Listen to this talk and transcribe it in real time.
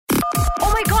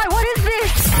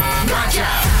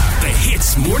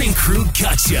Hits Morning Crew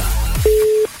Gotcha.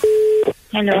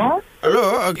 Hello?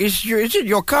 Hello, is it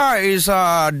your car is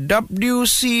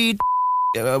WC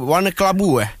Warna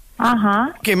Kelabu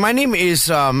Uh-huh. Okay, my name is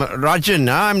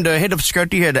Rajan. I'm the head of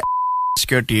security here at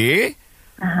security.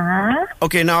 Uh-huh.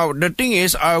 Okay, now the thing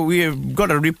is, we have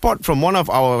got a report from one of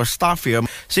our staff here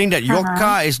saying that your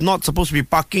car is not supposed to be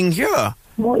parking here.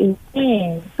 What is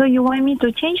it? So you want me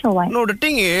to change or what? No, the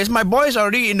thing is, my boys are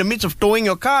already in the midst of towing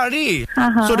your car already.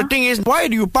 Uh-huh. So the thing is, why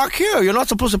do you park here? You're not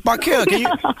supposed to park here. Can you?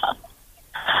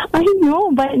 I know,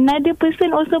 but another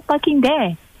person also parking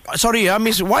there. Sorry,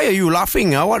 miss, why are you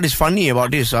laughing? What is funny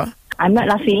about this? I'm not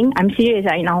laughing. I'm serious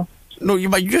right now. No,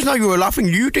 but just now you were laughing.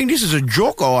 Do you think this is a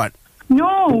joke or what?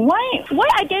 No, why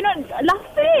I cannot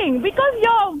laughing? Because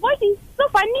your voice is so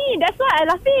funny. That's why I'm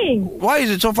laughing. Why is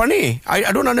it so funny?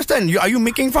 I don't understand. Are you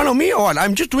making fun of me or what?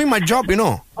 I'm just doing my job, you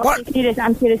know. Okay, What? serious.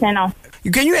 I'm serious right now.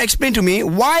 Can you explain to me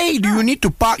why do you need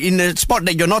to park in a spot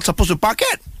that you're not supposed to park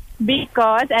at?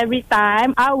 Because every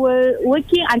time I will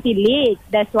working until late.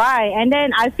 That's why. And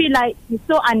then I feel like it's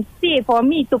so unsafe for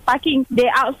me to parking the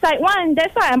outside one.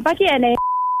 That's why I'm parking at the one.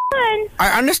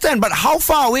 I understand, but how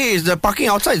far away is the parking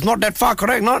outside? It's not that far,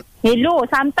 correct? Not? Hello,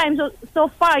 sometimes so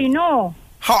far, you know.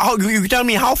 How you tell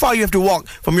me how far you have to walk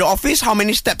from your office? How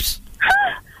many steps?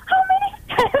 How many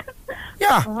steps?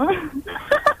 Yeah.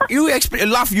 You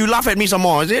laugh at me some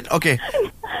more, is it? Okay.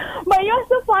 But you're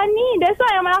so funny. That's why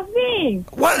I'm laughing.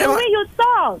 What? The way you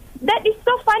talk. That is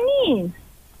so funny.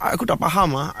 Aku tak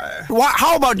faham.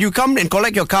 How about you come and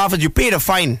collect your car first? You pay the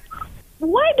fine.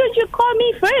 Why don't you call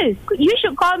me first? You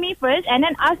should call me first and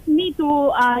then ask me to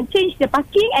change the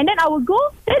parking and then I will go.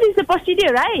 That is the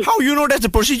procedure, right? How you know that's the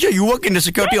procedure? You work in the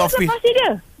security That is office. the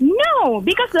procedure. No,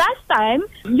 because last time,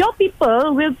 your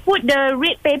people will put the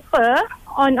red paper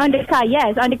on the car,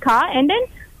 yes, on the car, and then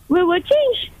we will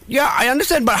change. Yeah, I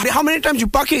understand, but how many times you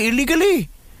park here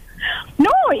illegally? No,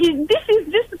 this is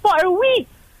just for a week.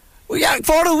 Yeah,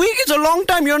 for a week, it's a long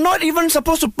time. You're not even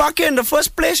supposed to park here in the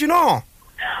first place, you know.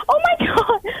 Oh my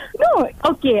God! No,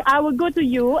 okay. I will go to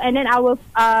you and then I will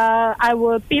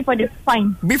pay for the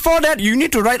fine. Before that, you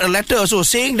need to write a letter also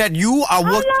saying that you are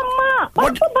work. Alamak,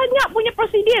 What? apa banyak punya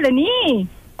prosedur lah ni?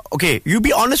 Okay, you be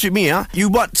honest with me,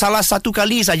 You buat salah satu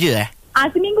kali saja,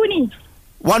 Seminggu ni.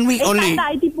 1 week only.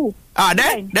 Tak, I tipu.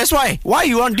 That's why. Why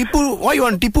you want tipu? Why you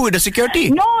want tipu with the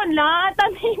security? No lah, tak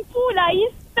tipu lah.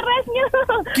 Stresnya.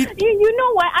 You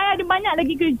know what? I ada banyak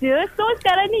lagi kerja. So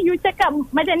sekarang ni you cakap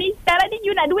macam ni. Sekarang ni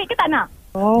you nak duit ke tak nak?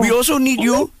 We also need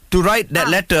you to write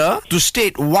that letter to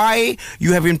state why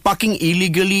you have been parking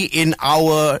illegally in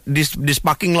our this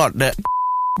parking lot, the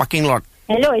parking lot.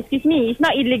 Hello, excuse me. It's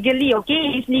not illegally,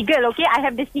 okay? It's legal, okay? I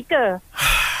have the sticker.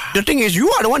 The thing is,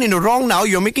 you are the one in the wrong now.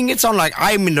 You're making it sound like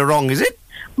I'm in the wrong, is it?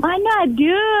 Mana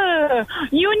ada?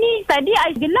 You ni tadi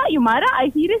I gelak, you marah. I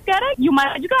serius sekarang, you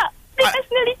marah juga. Split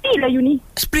personality lah you ni.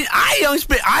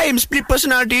 I am split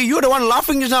personality. You're the one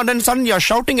laughing just now. Then suddenly you're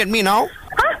shouting at me now.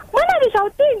 Mana ada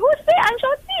shouting? Who say I'm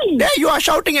shouting? There you are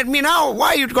shouting at me now.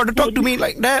 Why you got to talk to me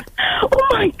like that? Oh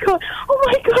my god.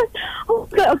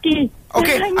 Okay.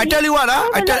 Okay, I tell you what,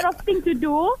 I have a lot of things to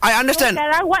do. I understand. So,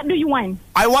 Sarah, what do you want?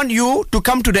 I want you to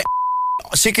come to the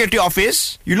security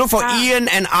office. You look for Ian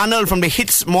and Arnold from the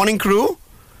Hits Morning Crew.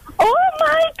 Oh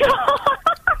my god.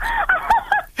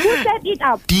 Who set it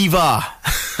up? Diva.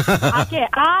 Okay,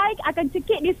 I akan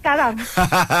cekik dia sekarang.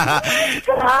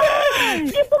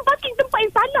 Dia pun parking tempat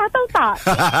yang salah, tahu tak?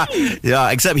 Yeah,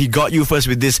 except he got you first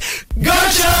with this.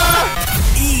 Gotcha!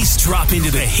 Eavesdrop into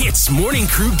the Hits Morning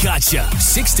Crew Gotcha.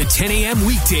 6 to 10 a.m.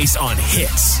 weekdays on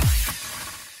Hits.